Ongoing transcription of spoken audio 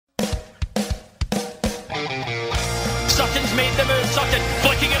Sutton's made the move. Sutton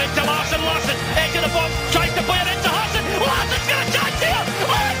flicking it into Larson. Larson edge of the box, tries to play it into Larson. Larson's got a chance here.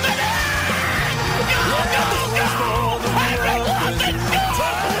 Larson in! Go, go, go! Henrik Larsson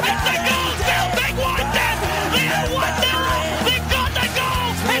scores! It's a goal still. Big 1-0. They have 1-0. They've got the goal.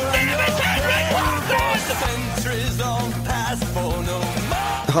 It's Davis Henrik Larsson.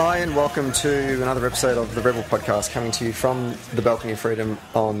 Hi and welcome to another episode of the Rhebel podcast, coming to you from the Balcony of Freedom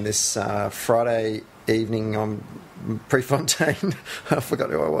on this Friday evening. I'm Prefontaine. I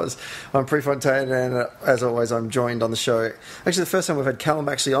forgot who I was. I'm Prefontaine, and as always, I'm joined on the show. Actually, the first time we've had Callum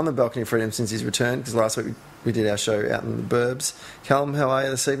actually on the Balcony of Freedom since his return, because last week we did our show out in the burbs. Callum, how are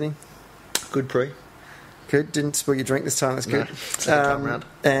you this evening? Good, Pre. Good. Didn't spill your drink this time. That's good. No, second time round.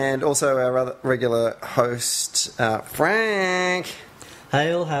 And also our other regular host, Fraaaank.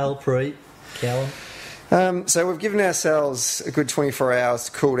 Hail, hail, Pre. Callum. So we've given ourselves a good 24 hours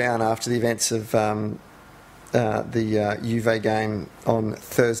to cool down after the events of the Juve game on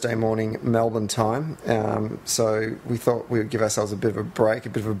Thursday morning Melbourne time. So we thought we would give ourselves a bit of a break, a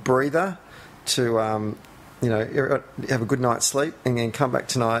bit of a breather to have a good night's sleep, and then come back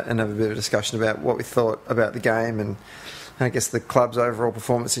tonight and have a bit of a discussion about what we thought about the game and I guess the club's overall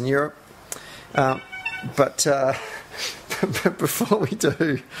performance in Europe. But before we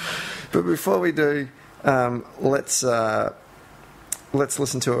do, let's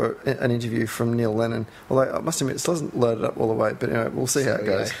listen to an interview from Neil Lennon. Although I must admit, it doesn't load it up all the way. But anyway, we'll see how it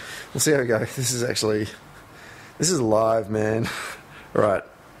goes. We'll see how it goes. This is live, man. Right.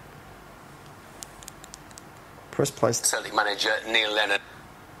 Press play. Celtic manager Neil Lennon.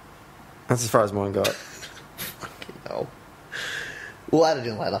 That's as far as mine got. Fucking hell. We'll add it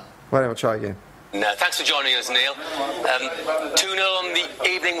in later. Wait, we'll try again. No, thanks for joining us, Neil. 2-0 on the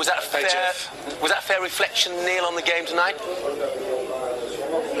evening. Was that a fair reflection, Neil, on the game tonight?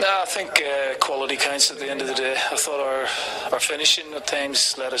 No, I think quality counts at the end of the day. I thought our finishing at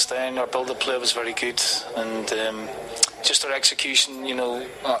times let us down. Our build-up play was very good, and just our execution,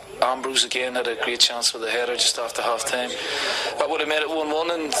 Ambrose again had a great chance with a header just after half-time. That would have made it 1-1,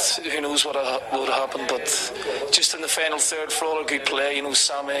 and who knows what would have happened. But just in the final third, for all our good play,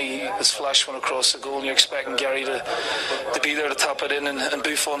 Sammy, his flash went across the goal, and you're expecting Gary to be there to tap it in, and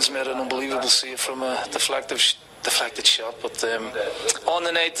Buffon's made an unbelievable save from a deflected shot. But on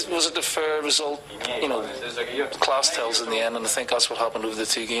the night, was it a fair result? Class tells in the end, and I think that's what happened over the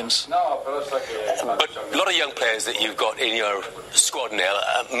two games. But a lot of young players that you've got in your squad, Neil,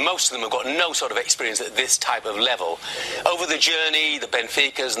 most of them have got no sort of experience at this type of level. Over the journey, the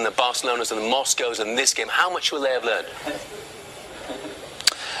Benficas and the Barcelonas and the Moscows and this game, how much will they have learned?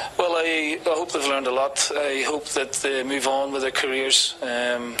 Well, I hope they've learned a lot. I hope that they move on with their careers.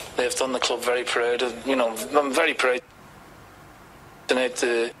 They've done the club very proud. I'm very proud tonight.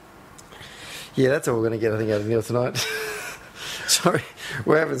 Yeah, that's all we're going to get, I think, out of Neil tonight. Sorry,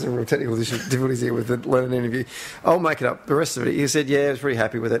 we're having some real technical difficulties here with the Lennon interview. I'll make it up. The rest of it, he said, yeah, I was pretty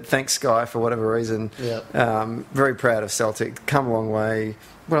happy with it. Thanks, Sky, for whatever reason. Yeah. Very proud of Celtic. Come a long way.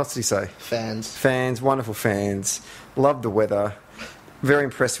 What else did he say? Fans, wonderful fans. Loved the weather. Very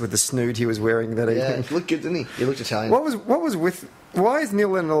impressed with the snood he was wearing that evening. Yeah, he looked good, didn't he? He looked Italian. Why is Neil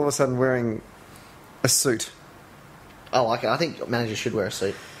Lennon all of a sudden wearing a suit? I like it. I think managers should wear a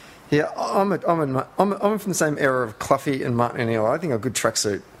suit. Yeah, I'm from the same era of Cluffy and Martin O'Neill. I think a good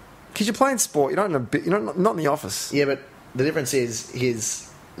tracksuit. Because you're playing sport, you're not in the office. Yeah, but the difference is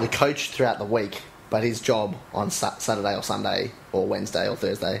he's the coach throughout the week, but his job on Saturday or Sunday or Wednesday or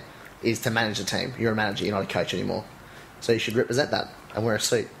Thursday is to manage the team. You're a manager, you're not a coach anymore. So you should represent that and wear a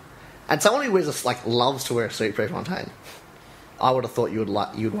suit. And someone who loves to wear a suit, Prefontaine, I would have thought you'd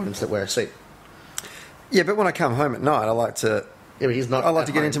want him to wear a suit. Yeah, but when I come home at night, I like to. Yeah, but he's not. I like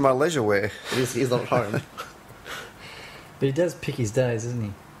to get into my leisure wear. He's not at home. But he does pick his days, doesn't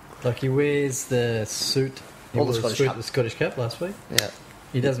he? Like he wears the suit. He wore the Scottish Cup last week. Yeah.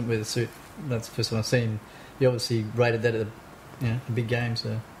 He doesn't wear the suit. That's the first one I've seen. He obviously rated that at the big game,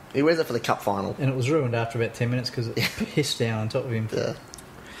 so. He wears it for the cup final. And it was ruined after about 10 minutes because it pissed down on top of him.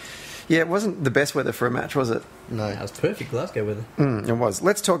 Yeah, it wasn't the best weather for a match, was it? No. It was perfect Glasgow weather. It was.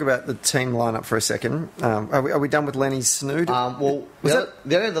 Let's talk about the team lineup for a second. Are we done with Lenny's snood? The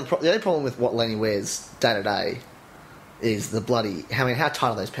only problem with what Lenny wears day to day is the bloody... how tight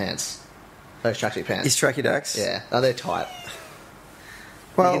are those pants? Those tracksuit pants? His tracky dacks? Yeah. Oh, they're tight.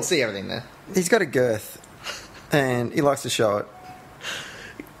 Well, you can see everything there. He's got a girth, and he likes to show it.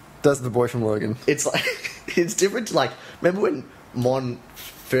 Does the boy from Logan. It's like... it's different to, remember when Mon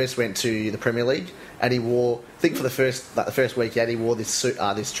first went to the Premier League and he wore... I think for the first week he wore this suit,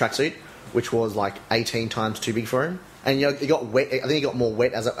 this tracksuit, which was 18 times too big for him. And he got wet. I think he got more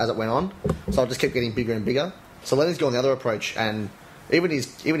wet as it went on. So I'll just keep getting bigger and bigger. So Lenny's gone the other approach, and even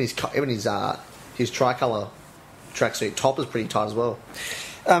his tricolour tracksuit top is pretty tight as well.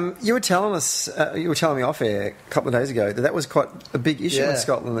 You were telling me off air a couple of days ago that was quite a big issue in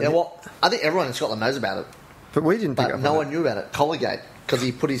Scotland. Yeah, well, I think everyone in Scotland knows about it. But we didn't pick up on it. No one knew about it. Collargate, because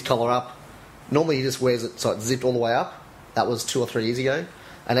he put his collar up. Normally he just wears it so it's zipped all the way up. That was 2 or 3 years ago.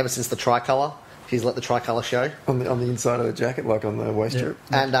 And ever since the tricolour, he's let the tricolour show. On the inside of the jacket, like on the waist strip.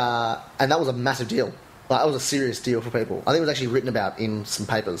 And that was a massive deal. Like, that was a serious deal for people. I think it was actually written about in some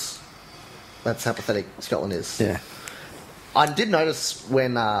papers. That's how pathetic Scotland is. Yeah. I did notice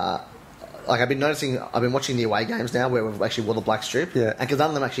when... I've been watching the away games now where we've actually wore the black strip. Yeah. And because none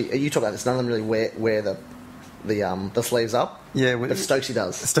of them actually... You talk about this, none of them really wear the sleeves up. Yeah. But Stokesy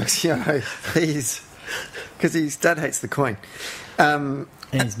does. Stokesy, because his dad hates the Queen. And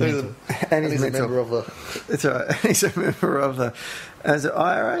he's mental. And he's a member of the... That's right. He's a member of the... Is it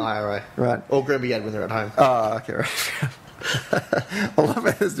IRA? IRA. Right. Or Grimby when they're at home. Oh, okay, right. I love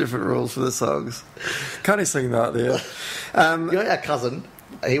how there's different rules for the songs. Can't he sing that there? You know our cousin?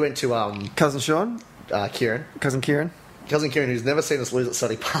 He went to... Cousin Sean? Kieran. Cousin Kieran? Cousin Kieran, who's never seen us lose at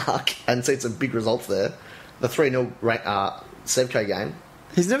Sutty Park and seen some big results there. The 3-0 Sevco game.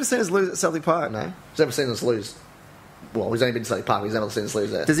 He's never seen us lose at Sutty Park? No. He's never seen us lose. Well, he's only been to Sutty Park, but he's never seen us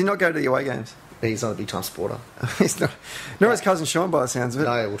lose there. Does he not go to the away games? He's not a big-time supporter. He's not. Nor is Cousin Sean, by the sounds of it.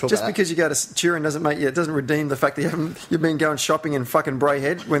 No, we'll talk Just about because you go to Turin doesn't redeem the fact that you've been going shopping in fucking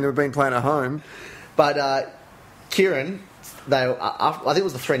Brayhead when they've been playing at home. But Kieran, I think it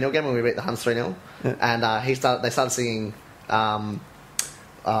was the 3-0 game when we beat the Huns 3-0, yeah. And they started singing the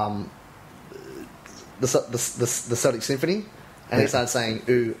Celtic Symphony, and he started saying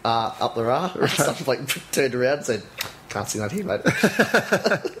 "ooh, up the rah," and stuff, turned around and said, "Can't sing that here, mate."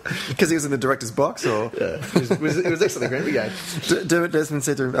 Because he was in the director's box, or yeah, it was next to the Grimby game. Desmond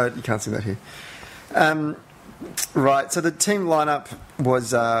said to him, "You can't sing that here." Right. So the team lineup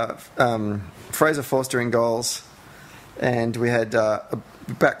was Fraser Forster in goals, and we had a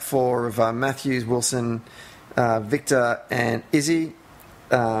back four of Matthews, Wilson, Victor, and Izzy,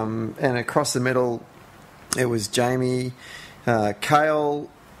 and across the middle it was Jamie, Kale,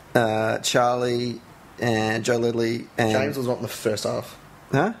 Charlie, and Joe Lidley. And James was not in the first half.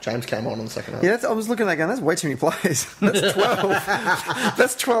 Huh? James came on in the second half. Yeah, I was looking at that going, that's way too many players. That's 12.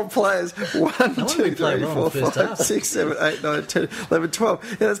 That's 12 players. 1, 2, 3, 4, 5, 6, 7, 8, 9, 10, 11,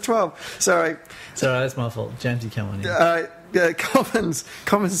 12. Yeah, that's 12. Sorry. That's my fault. James, you come on in.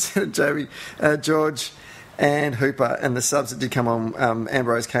 Commons said Jamie, George, and Hooper. And the subs that did come on,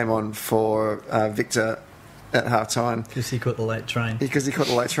 Ambrose came on for Victor at half-time. Because he caught the late train. Because he caught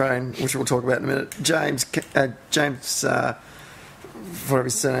the late train, which we'll talk about in a minute. James, whatever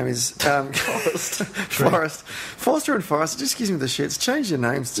his surname is, Forrest. Forster and Forrest, it just gives me the shits. Change your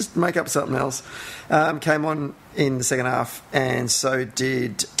names, just make up something else. Came on in the second half, and so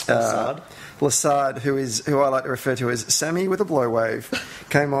did Lassard, who I like to refer to as Sammy with a blow wave,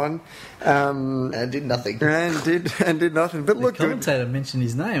 came on. And did nothing. And did nothing. But look, the commentator mentioned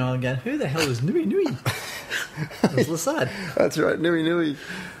his name. I'm going, who the hell is Nui Nui? It was Lassard. That's right, Nui Nui.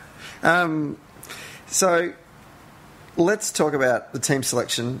 So let's talk about the team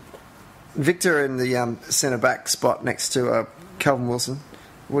selection. Victor in the centre-back spot next to Calvin Wilson.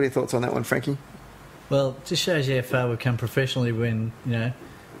 What are your thoughts on that one, Frankie? Well, it just shows you how far we've come professionally when,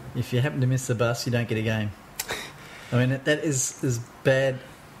 if you happen to miss the bus, you don't get a game. I mean, that is bad.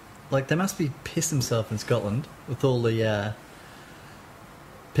 Like, they must be pissed themselves in Scotland with all the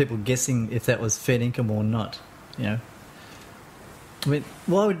people guessing if that was fair income or not, I mean,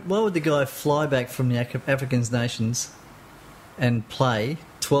 why would the guy fly back from the African nations and play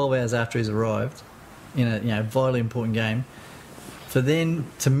 12 hours after he's arrived in a vitally important game, for then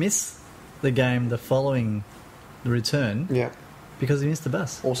to miss the game the following the return? Yeah, because he missed the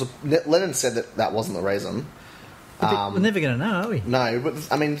bus. Also, Lennon said that wasn't the reason. We're never going to know, are we? No, but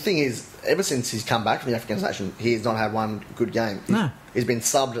I mean, the thing is, ever since he's come back from the African nation, he has not had one good game. He's been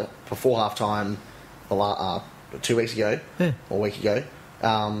subbed before half time 2 weeks ago, or a week ago.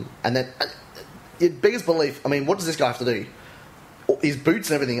 And then, it beggars belief, I mean, what does this guy have to do? His boots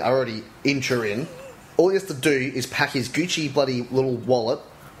and everything are already in Turin. All he has to do is pack his Gucci bloody little wallet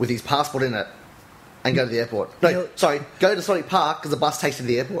with his passport in it and go to the airport. Go to Sonic Park because the bus takes you to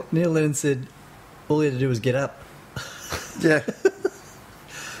the airport. Neil Lennon said all he had to do was get up. Yeah.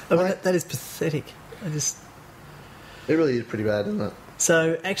 I mean, that is pathetic. It really is pretty bad, isn't it?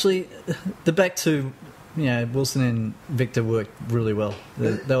 So, actually, the back two, Wilson and Victor worked really well.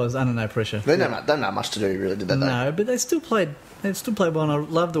 That was under no pressure. They don't have much to do, really, did they? No, but they still played well, and I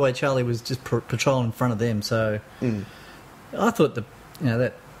loved the way Charlie was just patrolling in front of them. So, I thought that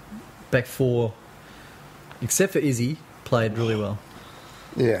back four, except for Izzy, played really well.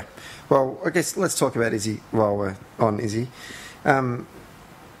 Yeah. Well, I guess let's talk about Izzy while we're on Izzy.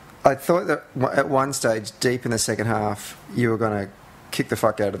 I thought that at one stage, deep in the second half, you were going to kick the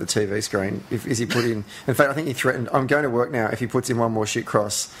fuck out of the TV screen if Izzy put in... In fact, I think he threatened, I'm going to work now if he puts in one more shit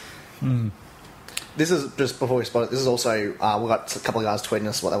cross. This is, just before we spot it, this is also... we've got a couple of guys tweeting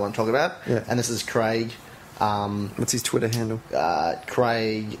us what they want to talk about. Yeah. And this is Craig... What's his Twitter handle?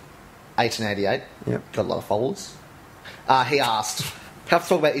 Craig 1888. Yep. Got a lot of followers. He asked, have to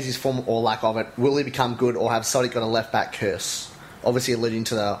talk about Izzy's form or lack of it. Will he become good or have Sodiq got a left back curse? Obviously alluding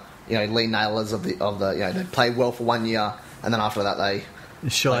to the lean nailers of the they played well for 1 year and then after that they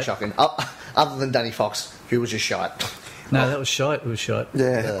shocking. Other than Danny Fox, who was just shite. No, that was shite. It was shite.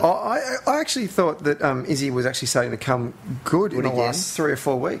 Yeah. I actually thought that Izzy was actually starting to come good in the last 3 or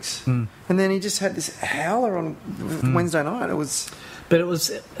 4 weeks. And then he just had this howler on Wednesday night. It was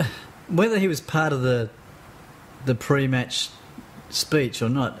whether he was part of the pre-match speech or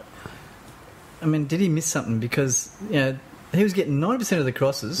not. I mean, did he miss something? Because he was getting 90% of the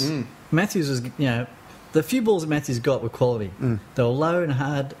crosses. Matthews was the few balls that Matthews got were quality. They were low and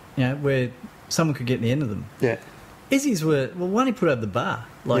hard, where someone could get in the end of them. Yeah. Izzy's were one he put over the bar,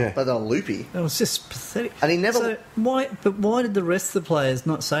 but they were loopy. It was just pathetic. And he never. So why did the rest of the players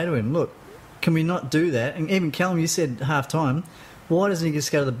not say to him, "Look, can we not do that?" And even Callum, you said half time. Why doesn't he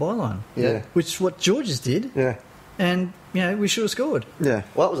just go to the byline? Yeah. Which is what Georges did. Yeah. And we should have scored. Yeah.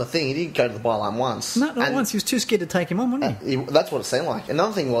 Well, that was the thing. He didn't go to the byline once. Not once. He was too scared to take him on, wasn't he? That's what it seemed like.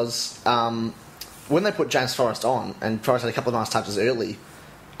 Another thing was when they put James Forrest on, and Forrest had a couple of nice touches early.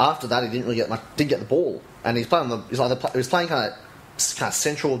 After that, he didn't really didn't get the ball, and he's playing he was playing kind of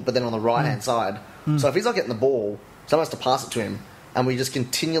central, but then on the right hand side. So if he's not getting the ball, someone has to pass it to him, and we just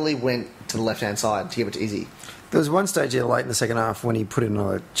continually went to the left hand side to give it to Izzy. There was one stage here late in the second half when he put in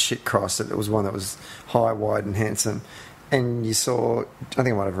a shit cross. That was one that was high, wide, and handsome. And you saw, I think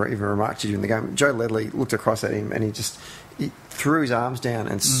I might have even remarked to you in the game, Joe Ledley looked across at him and he threw his arms down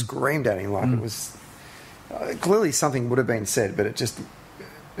and screamed at him like it was... clearly something would have been said, but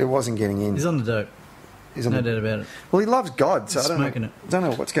it wasn't getting in. He's on the dope. No doubt about it. Well, he loves God, so I don't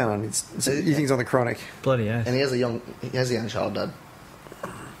know what's going on. You think he's on the chronic. Bloody hell. And he has a young child, Dad.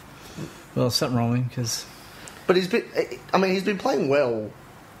 Well, something wrong with him, because... But he's been playing well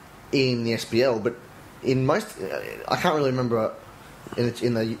in the SPL, but in most, I can't really remember in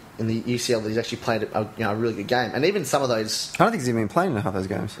the UCL that he's actually played a really good game, and even some of those. I don't think he's even been playing in half those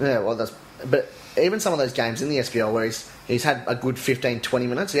games. Yeah, well, but even some of those games in the SPL where he's had a good 15-20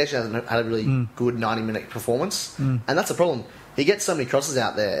 minutes, he actually hasn't had a really good 90-minute performance, and that's the problem. He gets so many crosses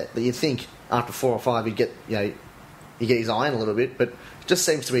out there that you'd think after 4 or 5 he'd get his eye in a little bit, but it just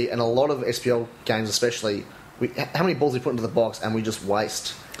seems to be in a lot of SPL games, especially. How many balls we put into the box and we just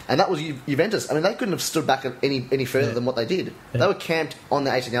waste? And that was Juventus. I mean, they couldn't have stood back any further than what they did. Yeah. They were camped on the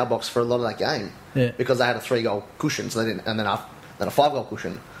 18-yard box for a lot of that game because they had a 3-goal cushion, so they didn't, and then a 5-goal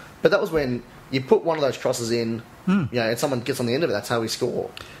cushion. But that was when you put one of those crosses in, and someone gets on the end of it. That's how we score.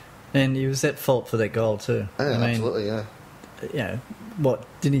 And he was at fault for that goal too. Yeah, absolutely. Yeah. What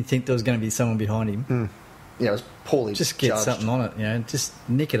didn't he think there was going to be someone behind him? Yeah, it was poorly. Just get judged. something on it. Just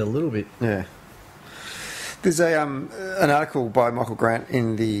nick it a little bit. Yeah. There's an article by Michael Grant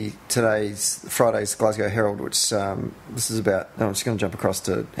in Friday's Glasgow Herald, which this is about. I'm just going to jump across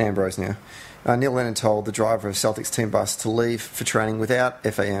to Ambrose now. Neil Lennon told the driver of Celtic's team bus to leave for training without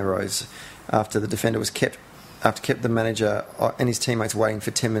F.A. Ambrose after the defender was kept the manager and his teammates waiting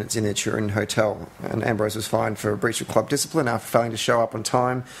for 10 minutes in their Turin hotel. And Ambrose was fined for a breach of club discipline after failing to show up on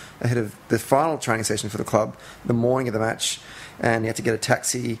time ahead of the final training session for the club the morning of the match, and he had to get a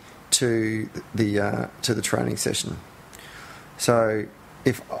taxi to the training session. So,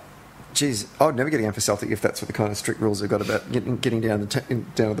 I would never get a game for Celtic if that's what the kind of strict rules they've got about getting down to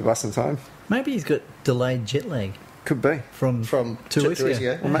the bus on time. Maybe he's got delayed jet lag. Could be from 2 weeks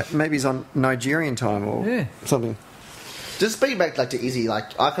ago. Or maybe he's on Nigerian time or something. Just speaking back to Izzy, I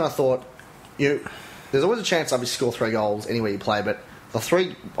kind of thought, there's always a chance I'd score 3 goals anywhere you play, but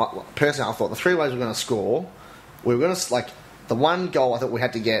personally I thought the 3 ways we're going to score, we were going to the one goal I thought we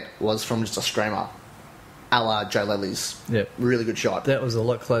had to get was from just a screamer, a la Joe Ledley's really good shot. That was a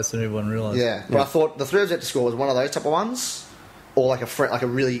lot closer than everyone realised. Yeah, but I thought the 3 we had to score was one of those type of ones, or like a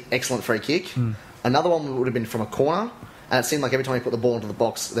really excellent free kick. Another one would have been from a corner, and it seemed like every time we put the ball into the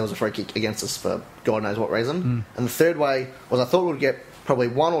box, there was a free kick against us for God knows what reason. And the third way was I thought we would get probably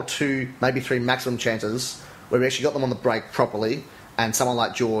 1 or 2, maybe 3 maximum chances where we actually got them on the break properly, and someone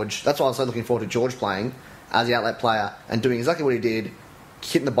like George. That's why I was so looking forward to George playing as the outlet player and doing exactly what he did,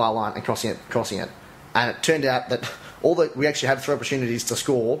 hitting the byline and crossing it. And it turned out that we actually had 3 opportunities to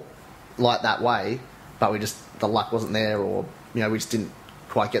score, like that way, but the luck wasn't there, or we just didn't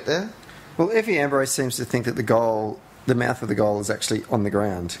quite get there. Well, Effie Ambrose seems to think that the mouth of the goal is actually on the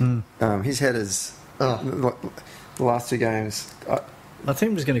ground. His headers, the last 2 games. I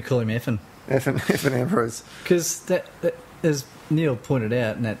think I'm just going to call him Effin. Effin Ambrose. Because that, as Neil pointed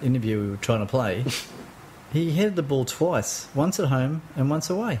out in that interview we were trying to play, he headed the ball twice, once at home and once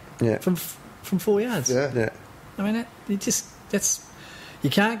away. Yeah. From 4 yards. Yeah. I mean, you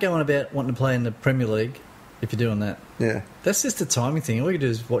can't go on about wanting to play in the Premier League if you're doing that. Yeah. That's just a timing thing. All you do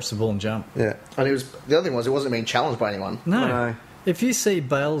is watch the ball and jump. Yeah. And the other thing was, it wasn't being challenged by anyone. No. If you see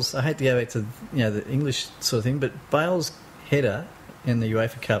Bale's, I hate to go back to the English sort of thing, but Bale's header in the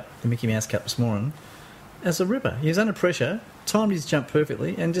UEFA Cup, the Mickey Mouse Cup this morning, as a ripper. He was under pressure, timed his jump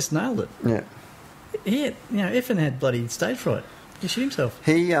perfectly, and just nailed it. Yeah. Effin had bloody stage fright. He shit himself.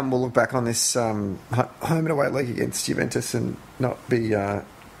 He will look back on this home and away league against Juventus and not be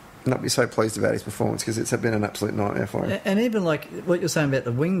so pleased about his performance, because it's been an absolute nightmare for him. And even like what you're saying about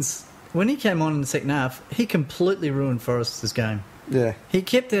the wings, when he came on in the second half, he completely ruined Forrester's game. Yeah. He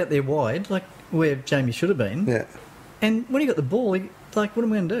kept out there wide, like where Jamie should have been. Yeah. And when he got the ball, what am I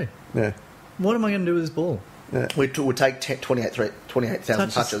going to do? Yeah. What am I going to do with this ball? Yeah. We'd take 28,000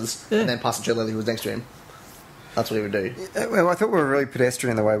 touches and then pass it to Lily, who was next to him. That's what he would do. Well, I thought we were really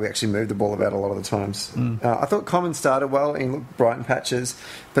pedestrian in the way we actually moved the ball about a lot of the times. I thought Common started well, and he looked bright in patches,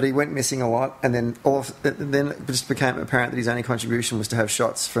 but he went missing a lot, and then it just became apparent that his only contribution was to have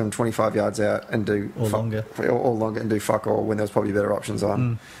shots from 25 yards out and do longer and do fuck all when there was probably better options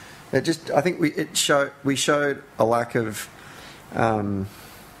on. I think we showed a lack of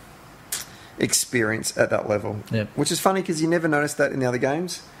experience at that level, which is funny because you never noticed that in the other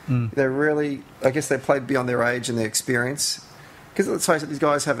games. They're really, I guess they played beyond their age and their experience. Because let's face it, these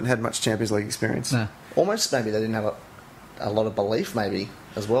guys haven't had much Champions League experience. No. Almost maybe they didn't have a lot of belief, maybe,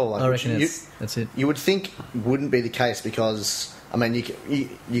 as well. Like, I reckon that's it. You would think wouldn't be the case because, I mean,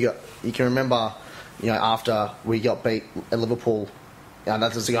 you can remember, after we got beat at Liverpool, that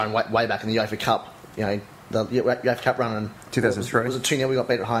was going way back in the UEFA Cup, the UEFA Cup run in 2003. Was it 2-0 we got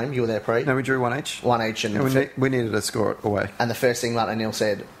beat at home? You were there, Pre? No, we drew 1 each. 1 each. And we needed to score it away. And the first thing Martin O'Neill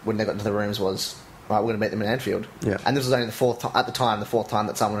said when they got into the rooms was, right, we're going to beat them in Anfield. Yeah. And this was only the fourth time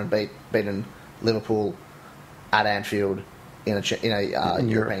that someone had beaten Liverpool at Anfield in a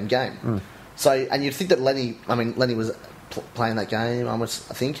European game. So, and you'd think that Lenny was playing that game, I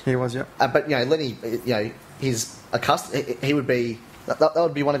think. He was, yeah. But, Lenny, he's he would be... That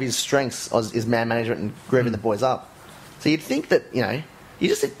would be one of his strengths, is man management and grabbing the boys up. So you'd think that, you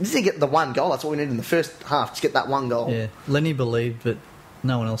just didn't get the one goal. That's what we needed in the first half, to get that one goal. Yeah, Lenny believed, but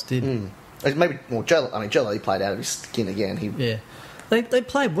no one else did. Maybe, Joe he played out of his skin again. They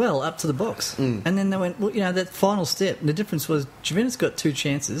played well up to the box. And then they went, that final step, the difference was Juventus got 2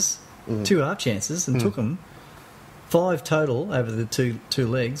 chances, 2 half chances, and took them. 5 total over the two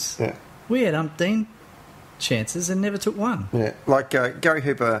legs. Yeah. We had umpteen chances and never took one. Yeah, like Gary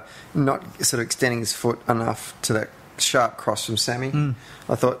Hooper not sort of extending his foot enough to that sharp cross from Sammy.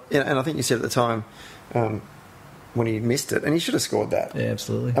 I thought, and I think you said at the time when he missed it, and he should have scored that. Yeah,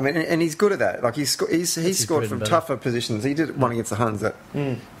 absolutely. I mean, and he's good at that. Like he scored from tougher positions. He did one against the Huns that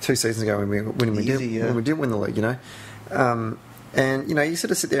 2 seasons ago when we didn't win the league. And, you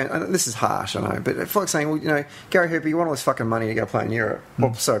sort of sit there, and this is harsh, I know, but it's like saying, well, Gary Hooper, you want all this fucking money to go play in Europe,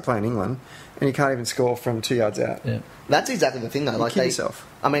 play in England, and you can't even score from 2 yards out. Yeah. That's exactly the thing, though. You kid yourself.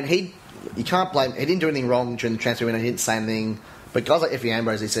 I mean, you can't blame... He didn't do anything wrong during the transfer window. He didn't say anything. But guys like Effie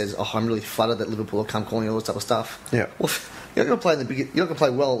Ambrose, he says, I'm really flattered that Liverpool have come calling all this type of stuff. Yeah. Well, you're not going to play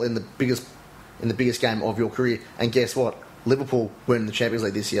well in the biggest game of your career. And guess what? Liverpool were in the Champions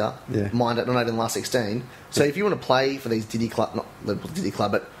League this year. Yeah. Mind it, not even the last 16. So if you want to play for these not Liverpool Diddy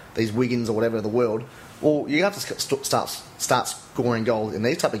Club, but these Wiggins or whatever of the world, well, you have to start scoring goals in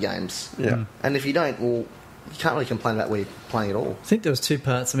these type of games. Yeah. And if you don't, well, you can't really complain about where you're playing at all. I think there was 2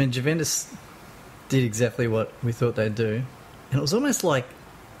 parts. I mean, Juventus did exactly what we thought they'd do. And it was almost like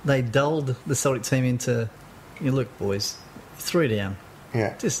they dulled the Celtic team into, look, boys, 3 down.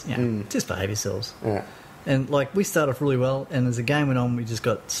 Yeah. Just behave yourselves. Yeah. And, we started off really well, and as the game went on, we just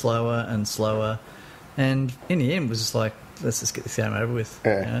got slower and slower. And in the end, it was just like, let's just get this game over with.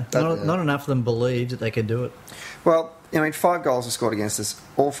 Yeah. Not enough of them believed that they could do it. Well, 5 goals were scored against us.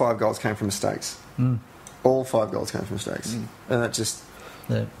 All 5 goals came from mistakes. All 5 goals came from mistakes. And that just...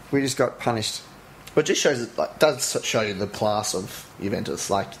 Yeah. We just got punished. But it just shows, does show you the class of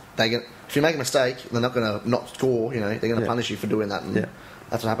Juventus. If you make a mistake, they're not going to not score, they're going to punish you for doing that. And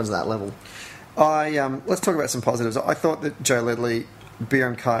that's what happens at that level. Let's talk about some positives. I thought that Joe Ledley,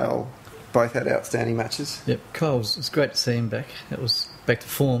 Bieram Kale, both had outstanding matches. Yep, it's great to see him back. It was back to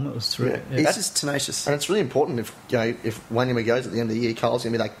form. It was terrific. Yeah. He's just tenacious. And it's really important if Wanyama goes at the end of the year, Kyle's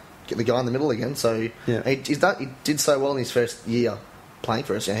going to be like, get the guy in the middle again. So he did so well in his first year playing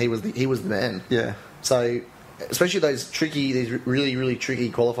for us. He was the man. Yeah. So especially these really, really tricky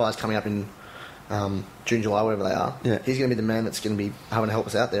qualifiers coming up in June, July, whatever they are. Yeah. He's going to be the man that's going to be having to help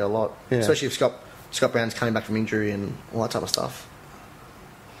us out there a lot. Yeah. Especially if Scott Brown's coming back from injury and all that type of stuff.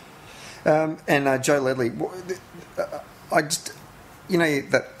 And Joe Ledley, I just,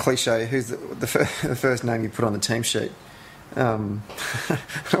 that cliche, who's the first name you put on the team sheet? I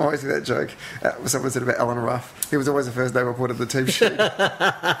always do that joke. So was it about Alan Ruff? He was always the first name I put on the team sheet.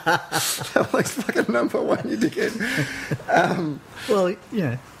 Alex, fucking number one, you dickhead. Well,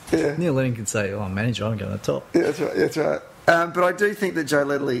 Neil Lennon can say, "Oh, I'm manager, I'm going to the top." Yeah, that's right. But I do think that Joe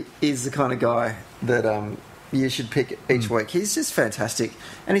Ledley is the kind of guy that you should pick each week. He's just fantastic,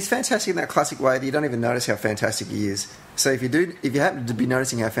 and he's fantastic in that classic way that you don't even notice how fantastic he is. So if you happen to be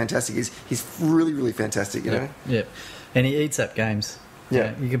noticing how fantastic he is, he's really, really fantastic. You know. Yeah, and he eats up games.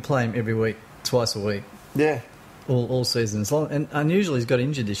 Yeah, you can play him every week, twice a week. Yeah, all seasons long. And unusually, he's got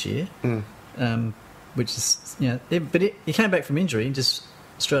injured this year, which is but he came back from injury and just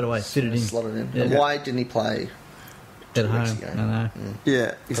straight away fitted in, slotted in. Yeah. And why didn't he play at home? I know.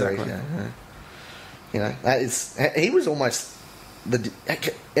 Yeah, exactly. He was almost and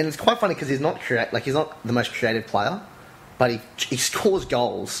it's quite funny because he's not he's not the most creative player, but he scores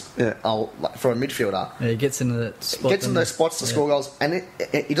goals. Yeah. For a midfielder. Yeah, he gets into that spot. Gets in those spots to score goals, and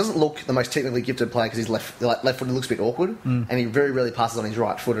he doesn't look the most technically gifted player because he's left-footed. Looks a bit awkward, and he very rarely passes on his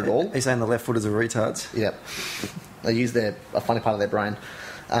right foot at all. He's saying the left footers are retards. Yep, they use a funny part of their brain.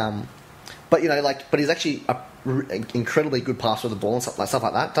 But he's actually an incredibly good passer of the ball and stuff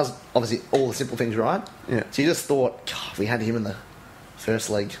like that. Does obviously all the simple things right. Yeah. So you just thought, God, if we had him in the first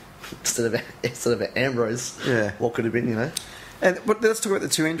league instead of Ambrose, what could have been, But let's talk about the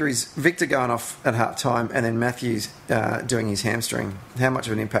two injuries. Victor going off at half time, and then Matthews doing his hamstring. How much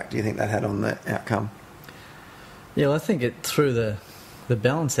of an impact do you think that had on the outcome? Yeah, well, I think it threw the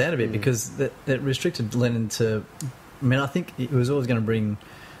balance out of it because it restricted Lennon to. I mean, I think it was always going to bring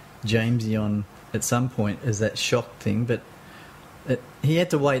Jamesy on at some point as that shock thing, but he had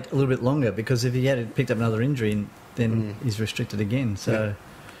to wait a little bit longer because if he had picked up another injury, then he's restricted again. So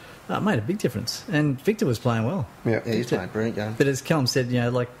it made a big difference. And Victor was playing well. Yeah, he's playing a brilliant game. But as Callum said,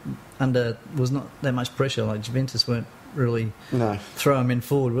 was not that much pressure. Like Juventus weren't really throwing him in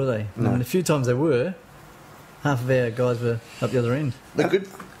forward, were they? No. I mean, a few times they were. Half of our guys were up the other end. The good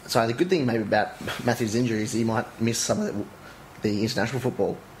thing maybe about Matthews' injury is he might miss some of the international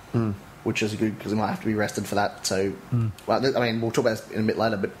football. Which is good because he might have to be rested for that. So, we'll talk about this in a bit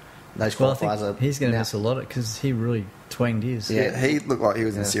later, but those qualifiers are. He's going to miss a lot because he really twanged his. Yeah, he looked like he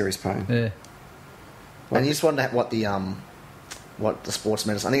was in serious pain. Yeah. And you just wonder what the sports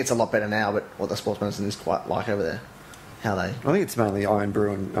medicine. I think it's a lot better now, but what the sports medicine is quite like over there. How they? I think it's mainly iron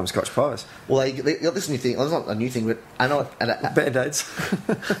brew and Scotch pies. Well, they got this new thing. Well, it's not a new thing, but I know Band-Aids.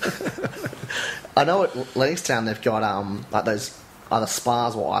 I know at Lennoxtown they've got those either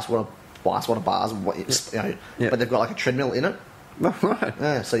spas or ice water bars, but they've got like a treadmill in it. Oh, right.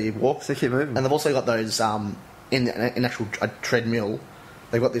 Yeah, so you walk. So keep moving. And they've also got those in actual a treadmill.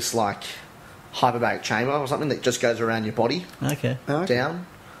 They've got this like hyperbaric chamber or something that just goes around your body. Okay. Down.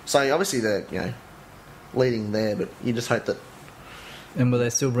 So obviously they're leading there, but you just hope that. And were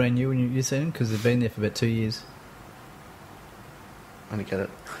they still brand new when you seen them? Because they've been there for about 2 years. I don't get it.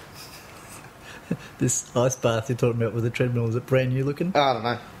 This ice bath you're talking about with the treadmill, is it brand new looking? I don't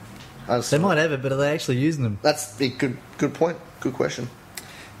know. They might have it, but are they actually using them? That's a good point. Good question.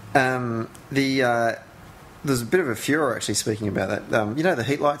 There's a bit of a furor actually speaking about that. The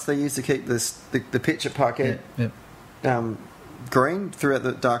heat lights they use to keep the pitch at Parkhead green throughout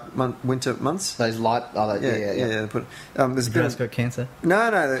the dark winter months. Those light... Oh, yeah. There's a bit of got cancer.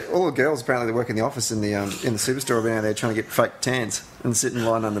 No. All the girls apparently that work in the office in the superstore have been out there trying to get fake tans and sit in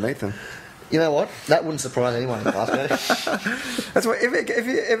line underneath them. You know what? That wouldn't surprise anyone in Glasgow. That's why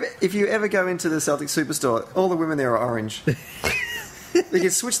if you ever go into the Celtic Superstore, all the women there are orange. You can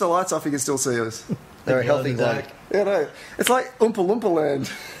switch the lights off, you can still see us. They're a healthy glow. Yeah, no. It's like Oompa Loompa land.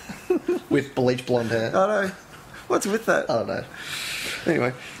 With bleach blonde hair. I know. What's with that? I don't know.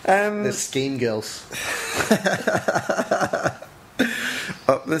 Anyway. They're scheme girls.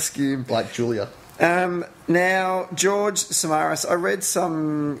 Up the scheme. Like Julia. Now, George Samaras, I read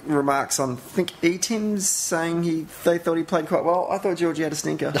some remarks on, I think, E-Tim's saying they thought he played quite well. I thought Georgie had a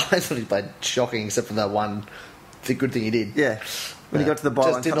stinker. I thought he played shocking, except for that one good thing he did. Yeah. When he got to the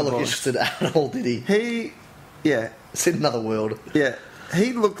byline. Just did not look interested at all, did he? Yeah. It's in another world. Yeah.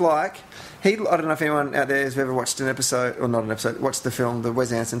 he looked like I don't know if anyone out there has ever watched an episode, or not an episode, watched the film, the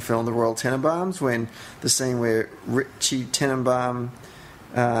Wes Anderson film, The Royal Tenenbaums, when the scene where Richie Tenenbaum,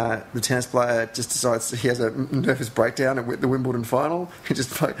 the tennis player, just decides he has a nervous breakdown at the Wimbledon final. He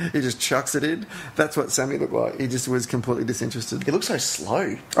just chucks it in. That's what Sammy looked like. He just was completely disinterested. He looks so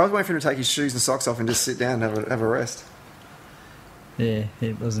slow. I was waiting for him to take his shoes and socks off and just sit down and have a rest. Yeah,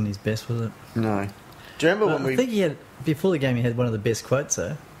 it wasn't his best, was it? No. Do you remember when I think he had, before the game, he had one of the best quotes,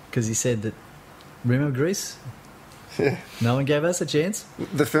 though, because he said that, remember Greece? Yeah. No one gave us a chance.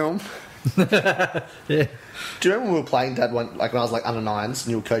 The film? Yeah. Do you remember when we were playing, Dad, when I was like under 9s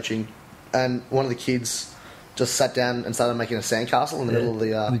and you were coaching, and one of the kids just sat down and started making a sandcastle in the middle of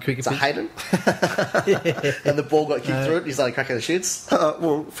the cricket pitch? Hayden? And the ball got kicked through it, he started cracking the shits.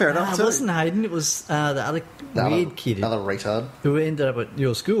 Well, fair enough. No, it wasn't Hayden, it was the other weird kid. Another retard. Who ended up at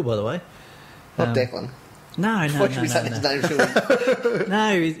your school, by the way. Not Declan. No. What should we say his name to him?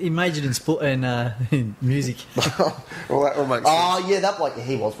 No, he majored in sport and in music. Well, that all makes sense. Oh, yeah, that bloke,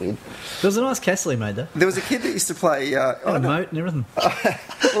 he was weird. There was a nice castle he made, though. There was a kid that used to play... And a moat and everything.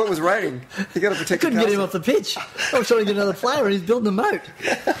 Well, it was raining. You got to protect Couldn't the get him castle. off the pitch. I was trying to get another player and he's building a moat.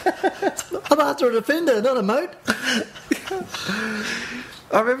 I'm after a defender, not a moat.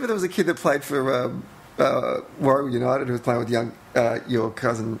 I remember there was a kid that played for Warrior United who was playing with your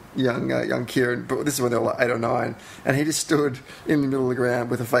cousin, young Kieran, but this is when they were like 8 or 9, and he just stood in the middle of the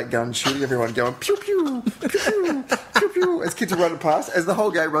ground with a fake gun shooting everyone, going pew pew, pew pew, pew pew, as kids are running past, as the whole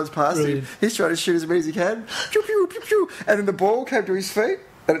game runs past Brilliant. him, he's trying to shoot as many as he can, pew pew, pew pew, and then the ball came to his feet,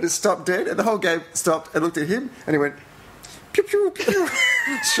 and it just stopped dead, and the whole game stopped and looked at him, and he went... Pew pew pew pew,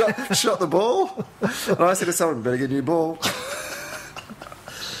 shot the ball, and I said to someone, "Better get a new ball."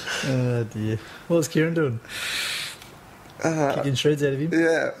 Oh, dear. What was Kieran doing? Kicking shreds out of him?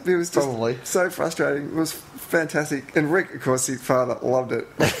 Yeah, it was just Probably. so frustrating. It was fantastic. And Rick, of course, his father, loved it.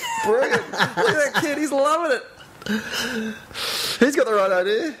 Brilliant. Look at that kid, he's loving it. He's got the right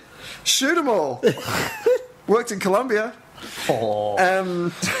idea. Shoot them all. Worked in Colombia.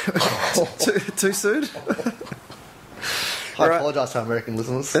 Oh. Too soon? I right. apologise to our American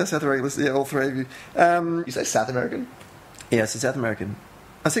listeners. Yeah, South American listeners, yeah, all three of you. You say South American? Yeah, it's South American.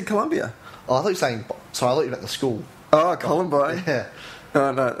 I said Colombia. Oh, I thought you were saying... Sorry, I thought you meant the school. Oh, Columbine. Yeah.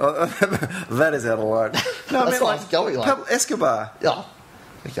 Oh, no. That is out of line. No, I meant That's what I was going like. Pablo Escobar. Yeah.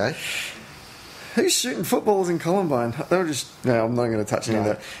 Okay. Who's shooting footballs in Columbine? They were just... No, I'm not going to touch any of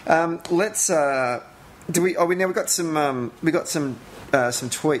that. Let's... we got some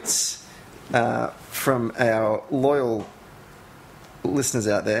tweets from our loyal listeners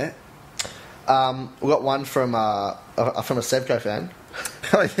out there. We got one from a Sevco fan.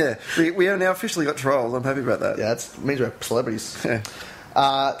 Oh, yeah. We have now officially got trolls. I'm happy about that. Yeah, it means we're celebrities. Yeah.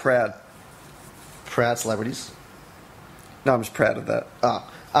 Proud. Proud celebrities. No, I'm just proud of that.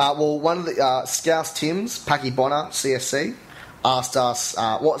 Well, one of the Scouse Tim's, Packy Bonner, CFC, asked us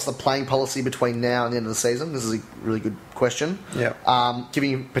what's the playing policy between now and the end of the season. This is a really good question. Yeah.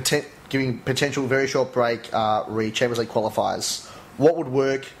 Giving potential very short break re Champions League qualifiers. What would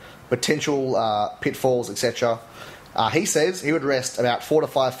work? Potential pitfalls, etc. He says he would rest about 4 to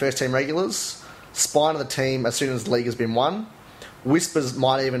 5 first-team regulars, spine of the team as soon as the league has been won. Whispers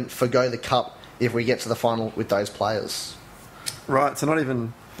might even forgo the cup if we get to the final with those players. Right, so not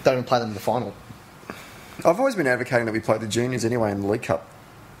even... Don't even play them in the final. I've always been advocating that we play the juniors anyway in the League Cup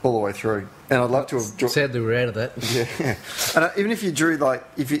all the way through. And I'd love to have... Sadly, we're out of that. Yeah. And even if you drew, back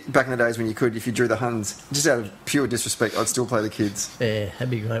in the days when you could, if you drew the Huns, just out of pure disrespect, I'd still play the kids. Yeah, that'd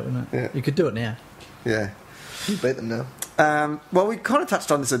be great, wouldn't it? Yeah. You could do it now. Yeah. You beat them now. Well, we kind of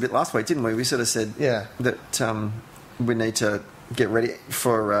touched on this a bit last week, didn't we? We sort of said that we need to get ready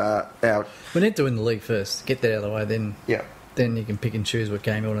for our... We need to win the league first. Get that out of the way, then... Yeah. Then you can pick and choose what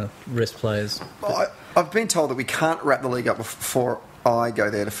game you want to rest players. I've been told that we can't wrap the league up before I go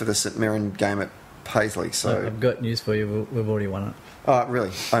there for the St Mirren game at Paisley. So I've got news for you. We've already won it. Oh,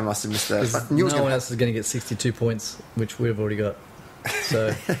 really? I must have missed that. No one else is going to get 62 points, which we've already got.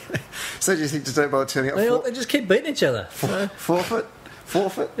 So, so do you think just don't bother turning up? They just keep beating each other. Forfeit?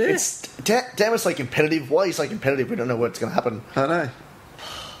 Yeah. It's damn, it's so competitive. Why are you so competitive? We don't know what's going to happen. I know.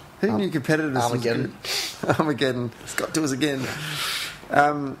 Who knew competitiveness Armageddon. was good? Armageddon. It's got to us again.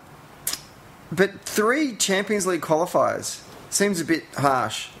 But 3 Champions League qualifiers seems a bit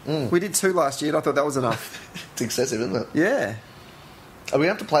harsh. We did 2 last year, and I thought that was enough. It's excessive, isn't it? Yeah. Are we going to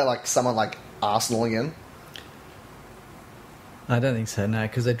have to play like someone like Arsenal again? I don't think so, no,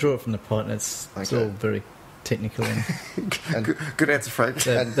 because they draw it from the pot, and it's all very technical. And Good answer, Frank.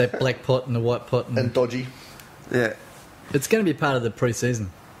 That black pot and the white pot. and dodgy. Yeah. It's going to be part of the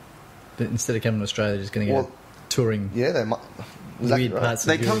pre-season. But instead of coming to Australia, they're just going to go touring. Yeah, they might. Exactly weird right. parts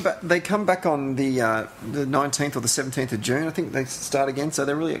They of Europe. come back on the 19th or the 17th of June. I think they start again, so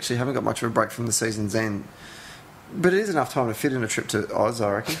they really actually haven't got much of a break from the season's end. But it is enough time to fit in a trip to Oz,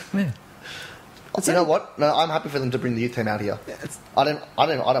 I reckon. Yeah. You know what? No, I'm happy for them to bring the youth team out here. Yeah, I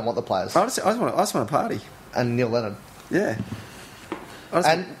don't want the players. I just want a party. And Neil Lennon. Yeah.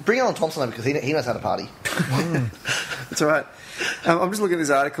 And bring Alan Thompson over because he knows how to party. That's all right. I'm just looking at this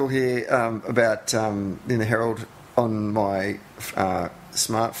article here about in the Herald on my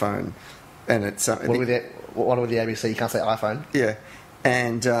smartphone, and it's What with the ABC? You can't say iPhone. yeah,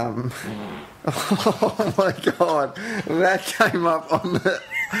 and oh my god, that came up on the.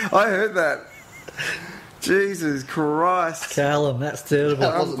 I heard that. Jesus Christ. Callum, that's terrible.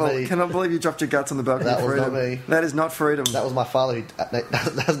 That wasn't me. Cannot believe you dropped your guts on the balcony. That of was freedom. not me. That is not freedom. That was my father who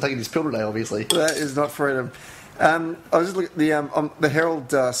hasn't taken his pill today, obviously. That is not freedom. I was just looking at the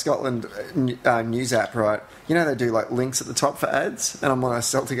Herald Scotland news app, right? You know they do like links at the top for ads, and I'm on a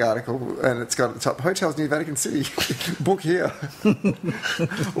Celtic article, and it's got at the top hotels near Vatican City. Book here.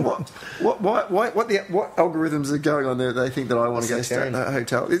 what algorithms are going on there? They think that I want to go stay at a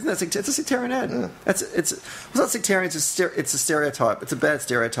hotel. Isn't that it's a sectarian ad? Yeah. It's not sectarian. It's a stereotype. It's a bad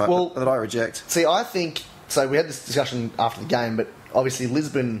stereotype that I reject. See, I think so. We had this discussion after the game, but obviously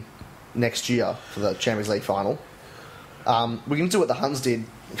Lisbon next year for the Champions League final. We can do what the Huns did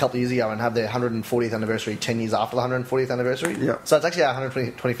a couple of years ago and have their 140th anniversary 10 years after the 140th anniversary. Yeah. So it's actually our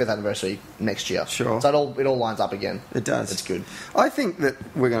 125th anniversary next year. Sure. So it all lines up again. It does. It's good. I think that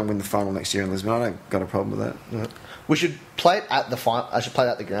we're going to win the final next year in Lisbon. I don't got a problem with that. Yeah. We should play it at the final. I should play it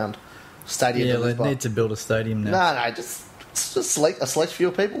at the ground. Stadium. Yeah, in they Lisbon. need to build a stadium now. No, just a select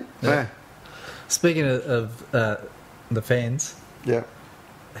few people. Yeah. Speaking of the fans, Yeah.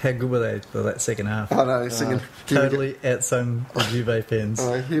 how good were they for that second half? I know, singing. Totally outsung the Juve fans.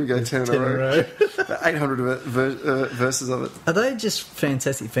 Oh, here we go, 10 in a row. 800 verses of it. Are they just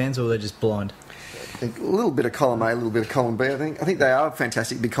fantastic fans or are they just blind? I think a little bit of column A, a little bit of column B, I think. I think they are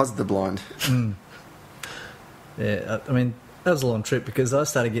fantastic because of the blind. Yeah, I mean, that was a long trip because I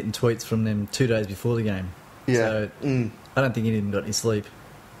started getting tweets from them 2 days before the game. Yeah. So I don't think any of them got any sleep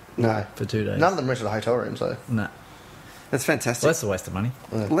No. for 2 days. None of them rented a hotel room, so. No. That's fantastic. Well, that's a waste of money.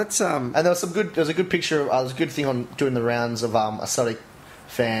 Let's And there was a good picture. There was a good thing on doing the rounds of a Celtic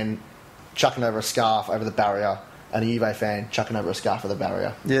fan chucking over a scarf over the barrier, and a Juve fan chucking over a scarf over the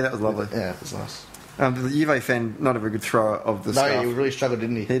barrier. Yeah, that was lovely. Yeah, it was nice. The Juve fan, not a very good thrower of the No, scarf. he really struggled,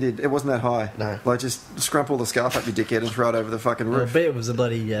 didn't he? He did. It wasn't that high. No. Like, just scrumple the scarf up, you dickhead, and throw it over the fucking Well, I roof. bet it was a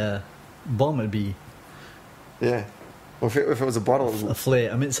bloody bomb. It'd be Yeah. Or if it was a bottle, it a was...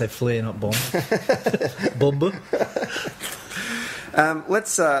 flare. I meant to say flare, not bomb. Bomber.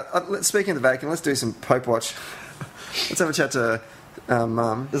 Let's speaking of the Vatican, let's do some Pope Watch. Let's have a chat to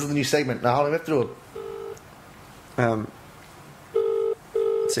Mum. This is the new segment. Now, hold on, we have to do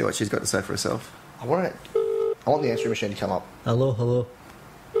Let's see what she's got to say for herself. I want the answering machine to come up. Hello, hello.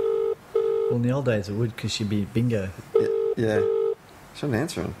 Well, in the old days it would because she'd be bingo. Yeah. She's not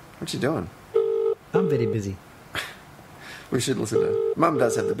answering. What's she doing? I'm very busy. We should listen to her. Mum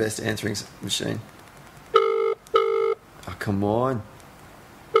does have the best answering machine. Oh, come on.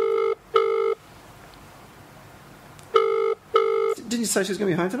 Didn't you say she was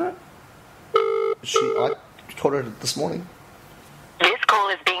going to be home tonight? I told her this morning. This call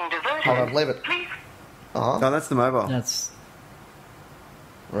is being diverted. Hold on, leave it. Please. Uh-huh. No, that's the mobile. That's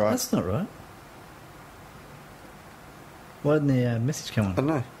Right. not right. Why didn't the message come I on? don't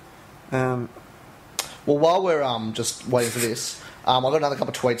know. Well, while we're just waiting for this, I got another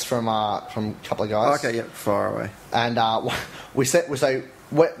couple of tweets from a couple of guys. Okay, yeah, far away. And the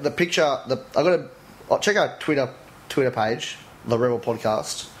picture. I'll check our Twitter page, the Rhebel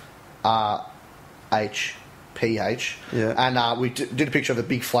Podcast, HPH. Yeah. And we did a picture of the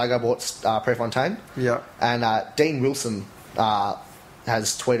big flag I bought Prefontaine. Yeah. And Dean Wilson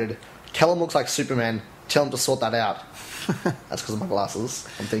has tweeted, "Callum looks like Superman. Tell him to sort that out." That's because of my glasses,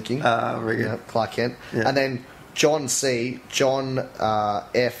 I'm thinking. Very good. Yeah, Clark Kent. Yeah. And then John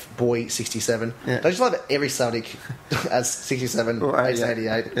F. Boy 67. Yeah. Don't you love every Celtic as 67, Or 88.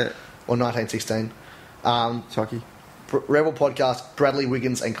 1888, Yeah. or 1916? Chucky. Rhebel Podcast, Bradley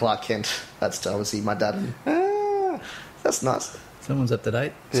Wiggins and Clark Kent. That's obviously my dad. That's nice. Someone's up to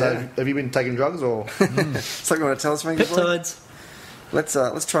date. So Yeah. have you been taking drugs or? Something you want to tell us, Frankie? Peptides.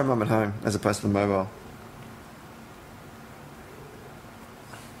 Let's try Mum at home as opposed to the mobile.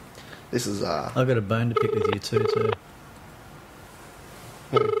 This is I've got a bone to pick with you too.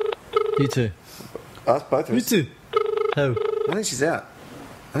 You too. Us, both of You us. too. Oh. I think she's out.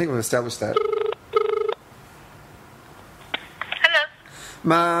 I think we've established that. Hello.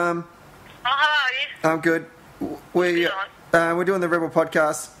 Mum, Oh, how are you? I'm good. We Good We're doing the Rhebel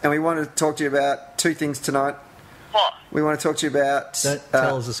podcast, and we want to talk to you about two things tonight. What? We want to talk to you about. Don't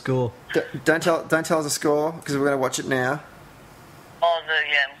tell us the score. Don't tell us the score because we're going to watch it now. Oh,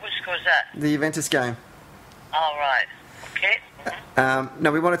 which score's that? The Juventus game. All right. Okay. Mm-hmm.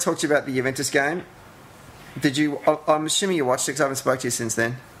 No, we want to talk to you about the Juventus game. Did you? I'm assuming you watched it because I haven't spoke to you since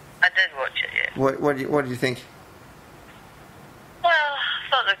then. I did watch it, yeah. What did you think? Well, I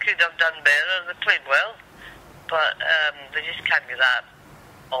thought they could have done better. They played well, but they just can't get that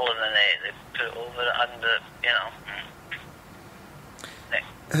all in the net. They put it over it under,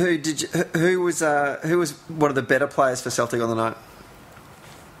 Who was one of the better players for Celtic on the night?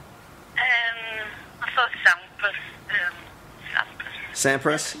 I thought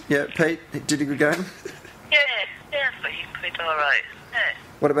Sampras. Yeah, Pete did a good game. Yeah, but he played all right. Yeah.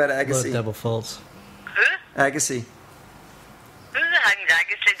 What about A lot of Agassi? double faults. Who? Agassi. Who the hell's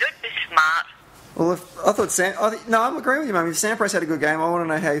Agassi? Don't be smart. Well, I'm agreeing with you, mum. If Sampras had a good game, I want to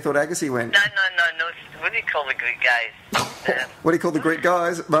know how you thought Agassi went. No. What do you call the Greek guys? What do you call the Greek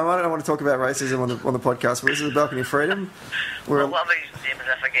guys? Mum, I don't want to talk about racism on the podcast. This is the Balcony of Freedom. Well, whatever his name is,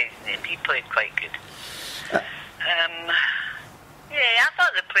 I forget his name. He played quite good. Yeah, I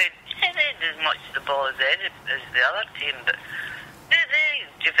thought they played. They didn't as much the ball as the other team, but the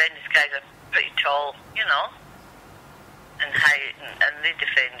Juventus guys are pretty tall, and high, and they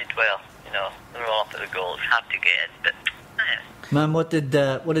defended well. They were all for the goals, hard to get in, but. Mum, what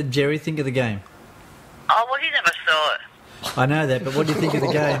did Jerry think of the game? Oh well, he never saw it. I know that, but what do you think of the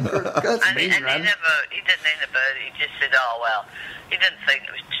game? And he didn't think about it. He just said, "Oh well," he didn't think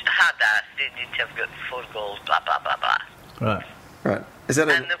it was hard to ask. They need to have got 4 goals, blah blah blah blah. Right. Is that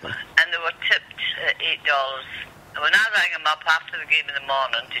and they were tipped $8. And when I rang him up after the game in the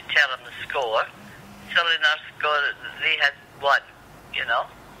morning to tell him the score, telling our score that they had won,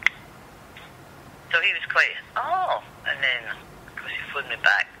 So he was quite, and then, of course, he phoned me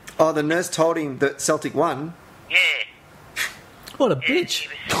back. Oh, the nurse told him that Celtic won? Yeah. What a bitch. He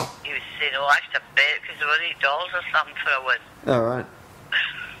was saying, I should have bet because there were $8 or something for a win. Oh, right.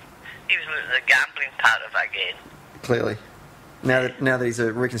 He was looking at the gambling part of that game. Clearly. Now that he's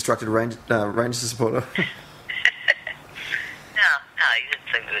a reconstructed Rangers supporter. No, he didn't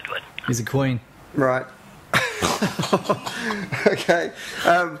think they would win. He's a queen. Right. Okay.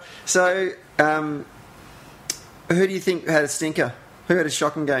 Who do you think had a stinker? Who had a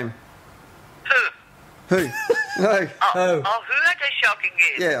shocking game? Who? No. Who had a shocking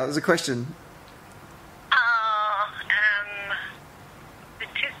game? Yeah, it was a question. The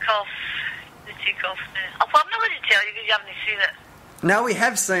tip-off. Oh, well, I'm not going to tell you because you haven't seen it. No, we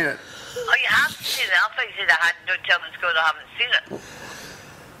have seen it. Oh, you have seen it? I thought you said I hadn't. Don't tell me the score. I haven't seen it.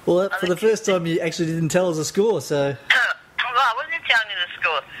 Well, for the first time, you actually didn't tell us the score, so... Well, I wasn't telling you the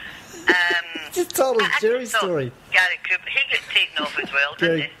score. Just told us Jerry's story. Gary Cooper, he got taken off as well,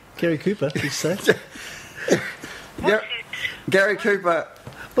 didn't he? Gary Cooper, did you say? Gary Cooper.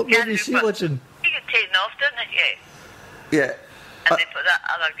 What movie is she watching? He got taken off, didn't he? Yeah. And they put that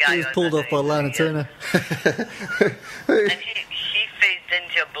other guy He was on, pulled off by Lana Turner. And he phased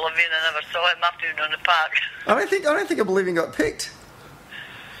into oblivion. I never saw him after he was on the park. I don't think Oblivion got picked.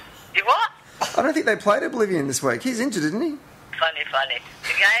 You what? I don't think they played Oblivion this week. He's injured, isn't he? Funny.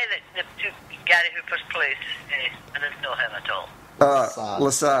 The guy that took Gary Hooper's place, I didn't know him at all.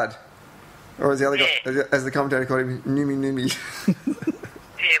 Lassard. Or as the other guy, as the commentator called him, Numi.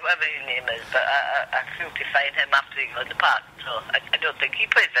 Yeah, whatever his name is, but I failed to find him after he got in the park, so I don't think he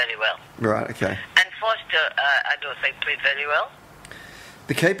played very well. Right, okay. And Foster, I don't think played very well.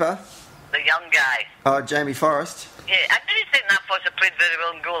 The keeper? The young guy. Oh, Jamie Forrest. Yeah, I didn't think that Foster played very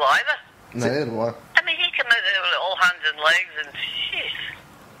well in goal either. No, neither do I. I mean, he came out there with all hands and legs and jeez.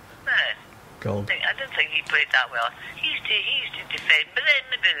 No. Gold. I didn't think he played that well. He used to defend, but then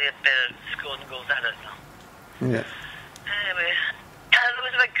maybe they're better scoring goals, I don't know. Yeah. Anyway, there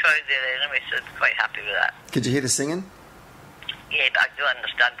was a big crowd there anyway, so I'm quite happy with that. Could you hear the singing? Yeah, but I don't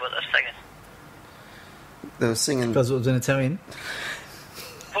understand what they're singing. They were singing... Because it was in Italian.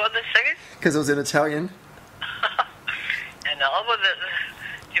 What are they singing? Because it was in Italian. I know, well, the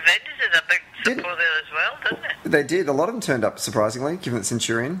Juventus is a big support there as well, didn't they? They did. A lot of them turned up, surprisingly, given it's in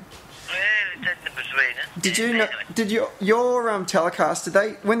Turin. Yeah, it was raining. Did you know? Anyway. Did your telecast? Did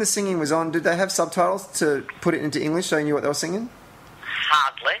they, when the singing was on, did they have subtitles to put it into English so you knew what they were singing?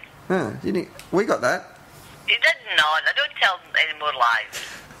 Hardly. No, you didn't. We got that. You didn't know it. I don't tell them any more lies.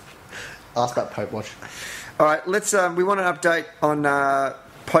 Ask about Pope Watch. All right, let's. We want an update on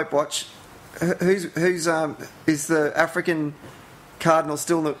Pope Watch. Who's is the African Cardinal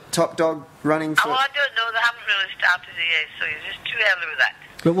still the top dog running for? Oh, I don't know. They haven't really started it yet, so you're just too early with that.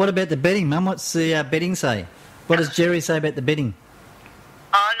 But what about the betting, Mum? What's the betting say? What does Jerry say about the bidding?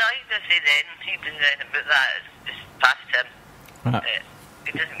 Oh, no, he doesn't say then. He doesn't say anything about that. It's just past him. Right.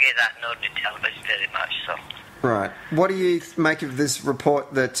 He doesn't get that in ordinary television very much, so... Right. What do you make of this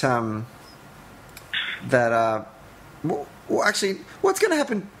report that well, actually, what's going to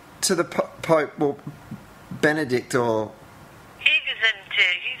happen to the Pope? Well, Benedict or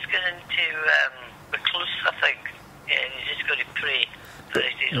He's going into recluse, I think. Yeah, he's just going to pray for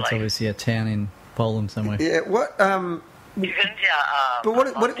his It's life. obviously a town in Poland somewhere. yeah? What? He's going into But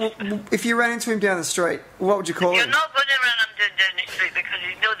what if you ran into him down the street? What would you call You're him? not going to run him down the street because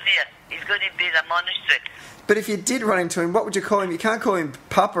he's not there. He's going to be the monastery. But if you did run into him, what would you call him? You can't call him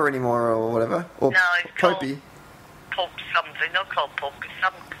Papa anymore or whatever, or No, it's called Popey. Pope something. Not called Pope.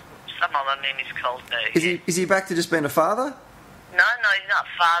 Some other name is called now. Is he back to just being a father? No, he's not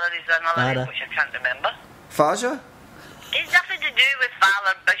father. He's another Father. name which I can't remember. Faja? It's nothing to do with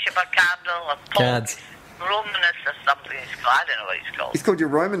father, bishop, or cardinal, or pope. Cards. Romanus or something. I don't know what he's called. He's called your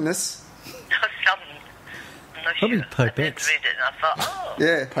Romanness. Something. I'm not Probably sure. Pope I did X. read it and I thought, oh.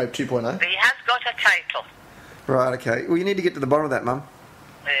 Yeah. Pope 2.0. But he has got a title. Right. Okay. Well, you need to get to the bottom of that, Mum.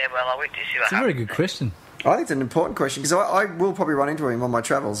 Yeah, well, I'll wait to see what It's a happens. very good question. I think it's an important question because I will probably run into him on my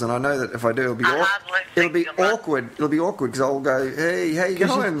travels, and I know that if I do, it'll be I hardly it'll be think about- awkward. It'll be awkward because I'll go, "Hey, how you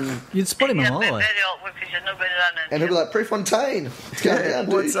going?" You'd spot him a Yeah, mile very away. awkward because you're not going to run into And he'll be him. like, Prefontaine. What's going Yeah, on,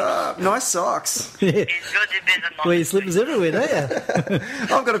 dude? what's up? Nice socks. Yeah. He's going to be the Wear your monastery. slippers everywhere, don't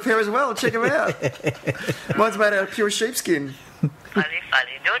you? I've got a pair as well. Check them out. Mine's made out of pure sheepskin. Funny.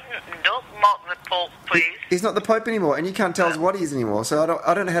 Don't mock the Pope, please. He's not the Pope anymore, and you can't tell us what he is anymore. So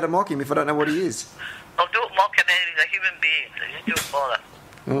I don't know how to mock him if I don't know what he is. Well, don't mock him either. He's a human being. So just don't bother.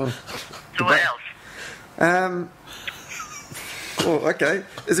 Oh. So what else? Oh, okay.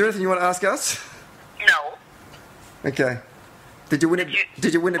 Is there anything you want to ask us? No. Okay. Did you win a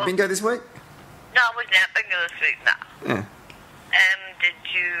well- bingo this week? No, I wasn't at bingo this week, no. Yeah. Did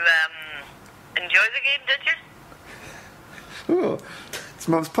you enjoy the game, did you? Oh, it's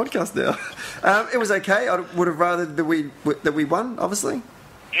Mum's podcast now. It was okay. I would have rather that we won, obviously.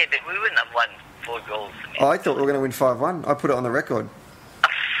 Yeah, but we wouldn't have won 4 goals. I thought we were going to win 5-1. I put it on the record.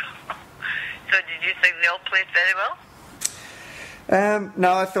 So did you think they all played very well?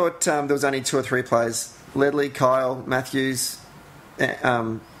 No, I thought there was only 2 or 3 players. Ledley, Kyle, Matthews,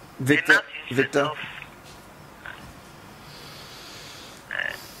 Victor. Matthews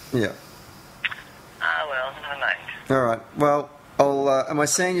Yeah. Well, never mind. All right. Well, am I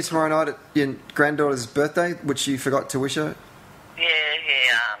seeing you tomorrow night at your granddaughter's birthday, which you forgot to wish her? Yeah,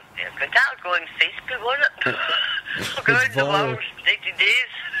 but that'll go on Facebook, won't it? I'll go into the viral. world 80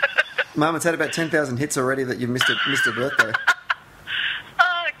 days. Mum, it's had about 10,000 hits already that you've missed a birthday. Oh,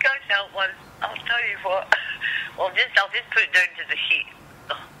 I can't help one. I'll tell you what. Well, I'll just put it down to the heat.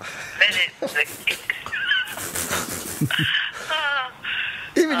 The heat.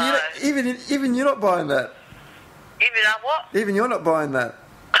 Even you're not buying that. Even that what? Even you're not buying that.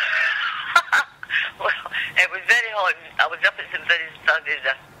 Well, it was very hot. I was up at St. Vincent's Sunday.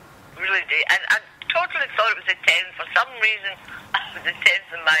 Really did. And I totally thought it was the 10th. For some reason, it was the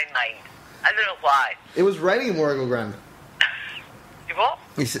 10th in my mind. I don't know why. It was raining in Warragul, Gran. You what?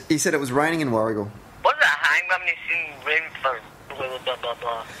 He said it was raining in Warragul. Wasn't it a hang? I haven't seen rain for blah, blah, blah,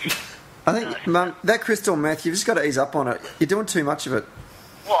 blah. I think, Mum, that crystal meth, you've just got to ease up on it. You're doing too much of it.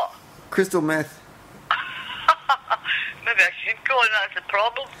 What? Crystal meth. Maybe I should go and that's the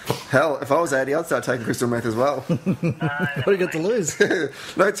problem. Hell, if I was 80, I'd start taking crystal meth as well. What do you got to lose?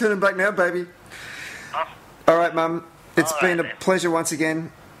 No turning back now, baby. Oh. All right, Mum. It's All been right, a then. pleasure once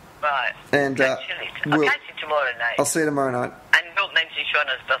again. Right. And, Catch you later. I'll we'll- catch you tomorrow night. I'll see you tomorrow night. And don't mention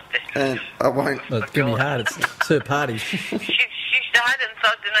Shauna's birthday. And I won't. Well, it's going to be hard. It's her party. She had it on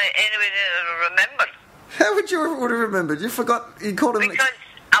Thursday night anyway that I remembered. How would you would have remembered? You forgot. You called him. Because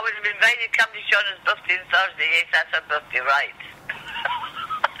I was invited to come to Shauna's birthday on Thursday. Yes, that's her birthday, right.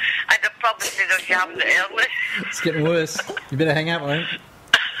 And I probably said, oh, she having it early. It's getting worse. You better hang up, mate.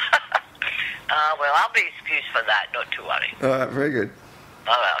 Well, I'll be excused for that, not to worry. All right, very good.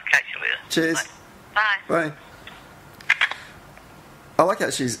 All right, I'll catch you later. Cheers. Bye. Bye. I like how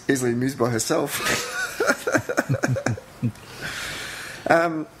she's easily amused by herself.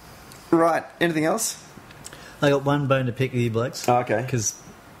 Right. Anything else? I got one bone to pick with you blokes. Oh, okay. Because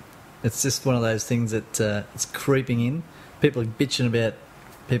it's just one of those things that it's creeping in. People are bitching about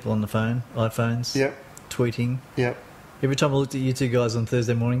people on the phone, iPhones, Yep. tweeting. Yep. Every time I looked at you two guys on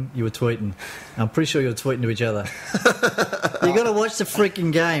Thursday morning, you were tweeting. I'm pretty sure you were tweeting to each other. You got to watch the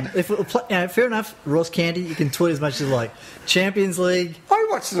freaking game. If it, fair enough, Ross Candy, you can tweet as much as you like. Champions League, I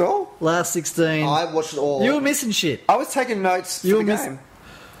watched it all. last 16. I watched it all. You were missing shit. I was taking notes for You the were game.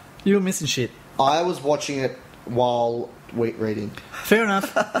 You were missing shit. I was watching it while reading. Fair enough.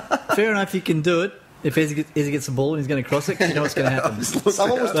 Fair enough, you can do it. If Izzy gets the ball and he's going to cross it, 'cause you know what's going to happen.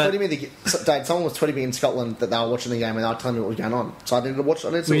 Someone was tweeting me, Dave, someone was tweeting me in Scotland that they were watching the game and they were telling me what was going on. So I needed to watch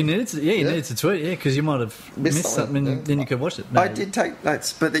it. You needed to tweet, because you might have missed something and then you could watch it. No, I did take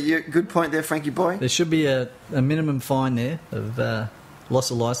notes, but good point there, Frankie boy. there should be a minimum fine there of loss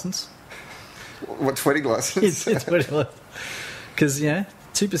of licence. What, tweeting license? It's because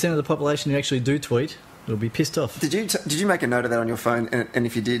 2% of the population who actually do tweet will be pissed off. Did you make a note of that on your phone? And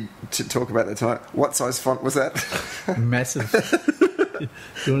if you did, to talk about that tonight, what size font was that? Massive.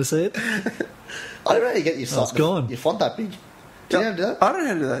 You want to see it? I don't know how you get your it's gone. Your font that big. Do you know how to do that? I don't know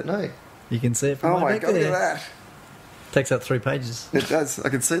how to do that. No. You can see it from Oh my back god, there. look at that. Takes up 3 pages. It does. I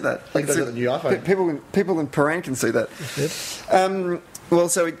can see that. I think that's the new iPhone. People in Paran can see that. Yep. Well,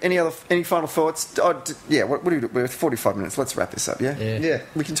 so any final thoughts? What do we do? We're 45 minutes. Let's wrap this up. Yeah. Yeah.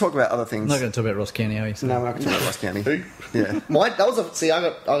 We can talk about other things. I'm not going to talk about Ross County, are you? No, we're not going to talk about Ross County. Who? Yeah. I got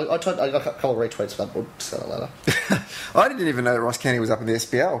a couple of retweets for that. We'll sell it later. I didn't even know that Ross County was up in the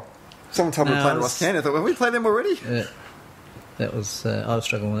SPL. Someone told me we played Ross County. I thought, have we played them already? Yeah. That was I was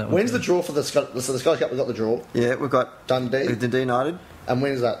struggling with that one. When's the draw for the Scottish Cup? We've got the draw. Yeah, we've got Dundee United. And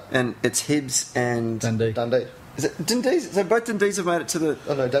when is that? And it's Hibs and Dundee. Is it Dundee? So both Dundees have made it to the...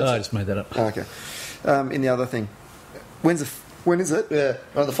 Oh, no, I just made that up. Oh, okay. In the other thing. When is it? Yeah.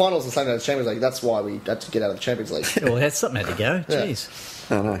 No, the finals the same day as the Champions League. That's why we had to get out of the Champions League. Well, it had something had to go. Yeah. Jeez.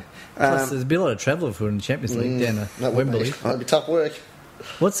 I know. Plus, there's been a lot of travel if we're in the Champions League down to Wembley. That'd be tough work.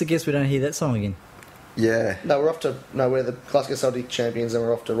 What's the guess we don't hear that song again? Yeah. No, we're the Glasgow Celtic champions and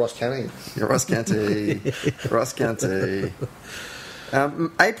we're off to Ross County. Yeah, Ross County. Ross County.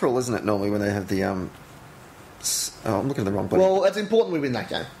 April, isn't it, normally, when they have the... I'm looking at the wrong button. Well, it's important we win that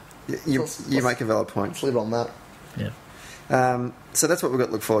game. You make a valid point. Let's leave it on that. Yeah. So that's what we've got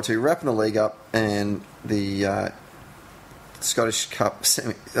to look forward to. Wrapping the league up and the Scottish Cup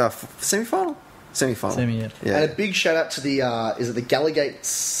semi-final? Semi-final. Semi, yeah. And a big shout out to the is it the Gallagate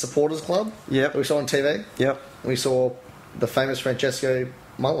Supporters Club? Yep. That we saw on TV. Yep. We saw the famous Francesco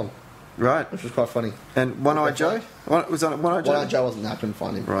Mullen, Right. which was quite funny. And One-Eyed Joe? Was on One-Eyed Joe? One-Eyed Joe wasn't there. I couldn't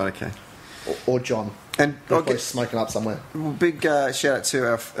find him. Right, okay. Or John. And They're I'll probably get smoking up somewhere. big shout out to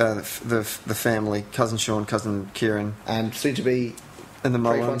our the family, cousin Sean, cousin Kieran, And soon to be and the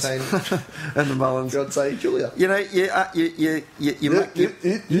Mullins, Prefontaine. and the Mullins. Fiancée Julia. You know,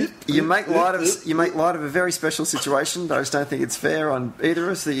 you make light of a very special situation. I just don't think it's fair on either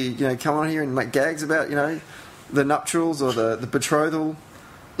of us that you come on here and make gags about the nuptials or the betrothal.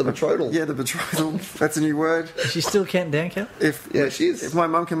 The betrothal. Yeah, the betrothal. That's a new word. Is she still counting down, Cal? Yeah, she is. If my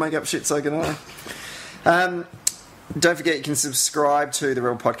mum can make up shit, so can I. Don't forget you can subscribe to the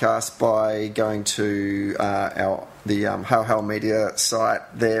Rhebel Podcast by going to the How Media site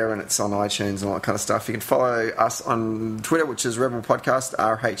there, and it's on iTunes and all that kind of stuff. You can follow us on Twitter, which is Rhebel Podcast,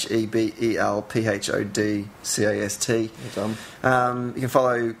 RHEBELPHODCAST. You can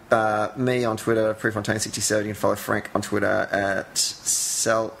follow me on Twitter, Prefontaine67. You can follow Frank on Twitter at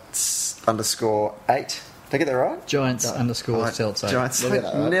Celts_8. Did I get that right? Giants _Celts. Giants. You'll get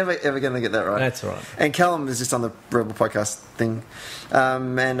that right. Never ever going to get that right. That's all right. And Callum is just on the Rhebel Podcast thing.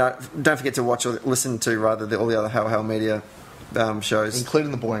 And don't forget to watch or listen to all the other How Media shows,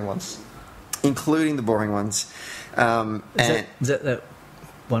 Including the boring ones. including the boring ones. Is that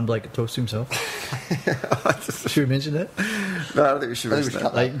one bloke that talks to himself? Should we mention that? No, I don't think we should mention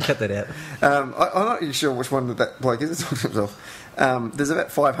that. Cut that out. I'm not really sure which one that bloke is that talks to himself. There's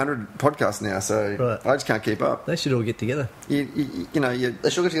about 500 podcasts now, so Right. I just can't keep up. They should all get together. You They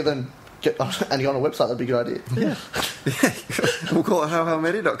should get together and get on a website. That'd be a good idea. Yeah. we'll call it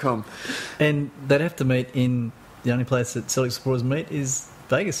howmedia.com. And they'd have to meet in the only place that Celtic supporters meet is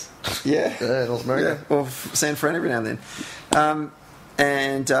Vegas. Yeah. North America. Yeah, or San Fran every now and then.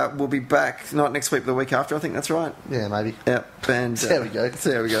 And we'll be back not next week, but the week after. I think that's right. Yeah, maybe. Yeah. And There we go.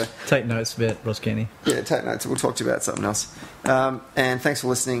 There we go. Take notes about Ross County. Yeah, take notes. We'll talk to you about something else. And thanks for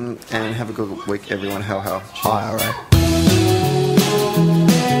listening. And have a good week, everyone. How. Hi, all right.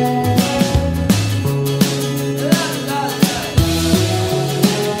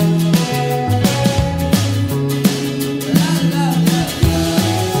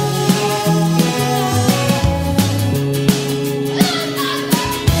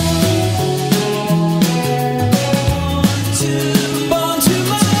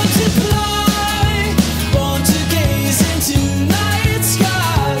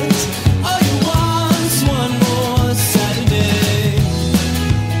 One more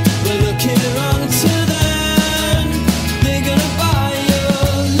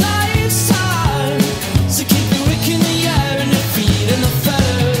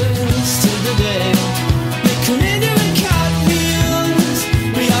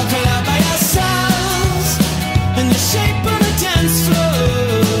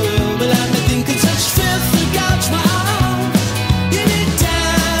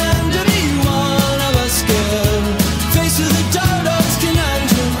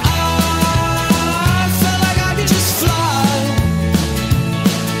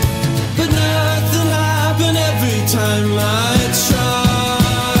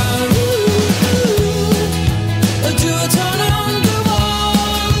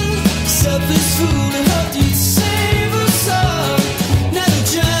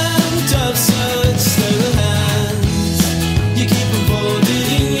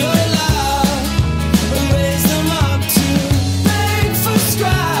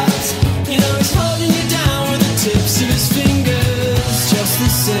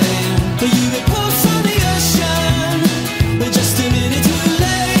same. But you get pulled from the ocean, but just a minute too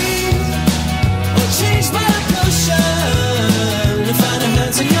late. Or changed by a potion to find a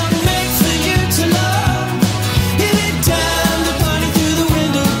handsome young mate for you to love. You lay down the party through the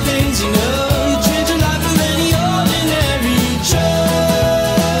window panes, you know. You change your life with any ordinary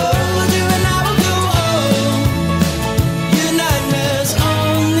Joe. You and I will go home. Your nightmares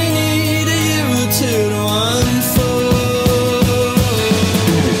only need a year or two to unfold.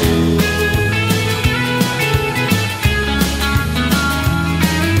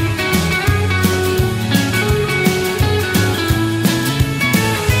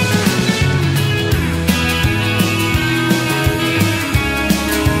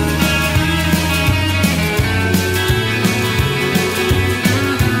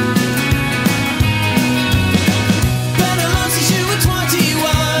 Been alone since you were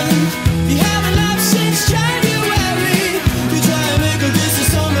 21. You haven't laughed since January. You try and make all this is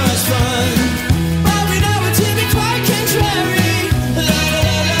so much fun, but we know it to be quite contrary. La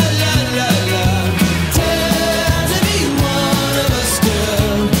la la la la la. Tell to be one of us,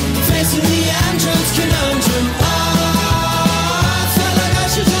 girl. Facing the android's conundrum. I felt like I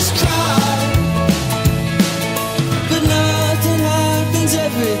should just cry, but nothing happens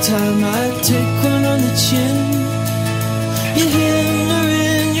every time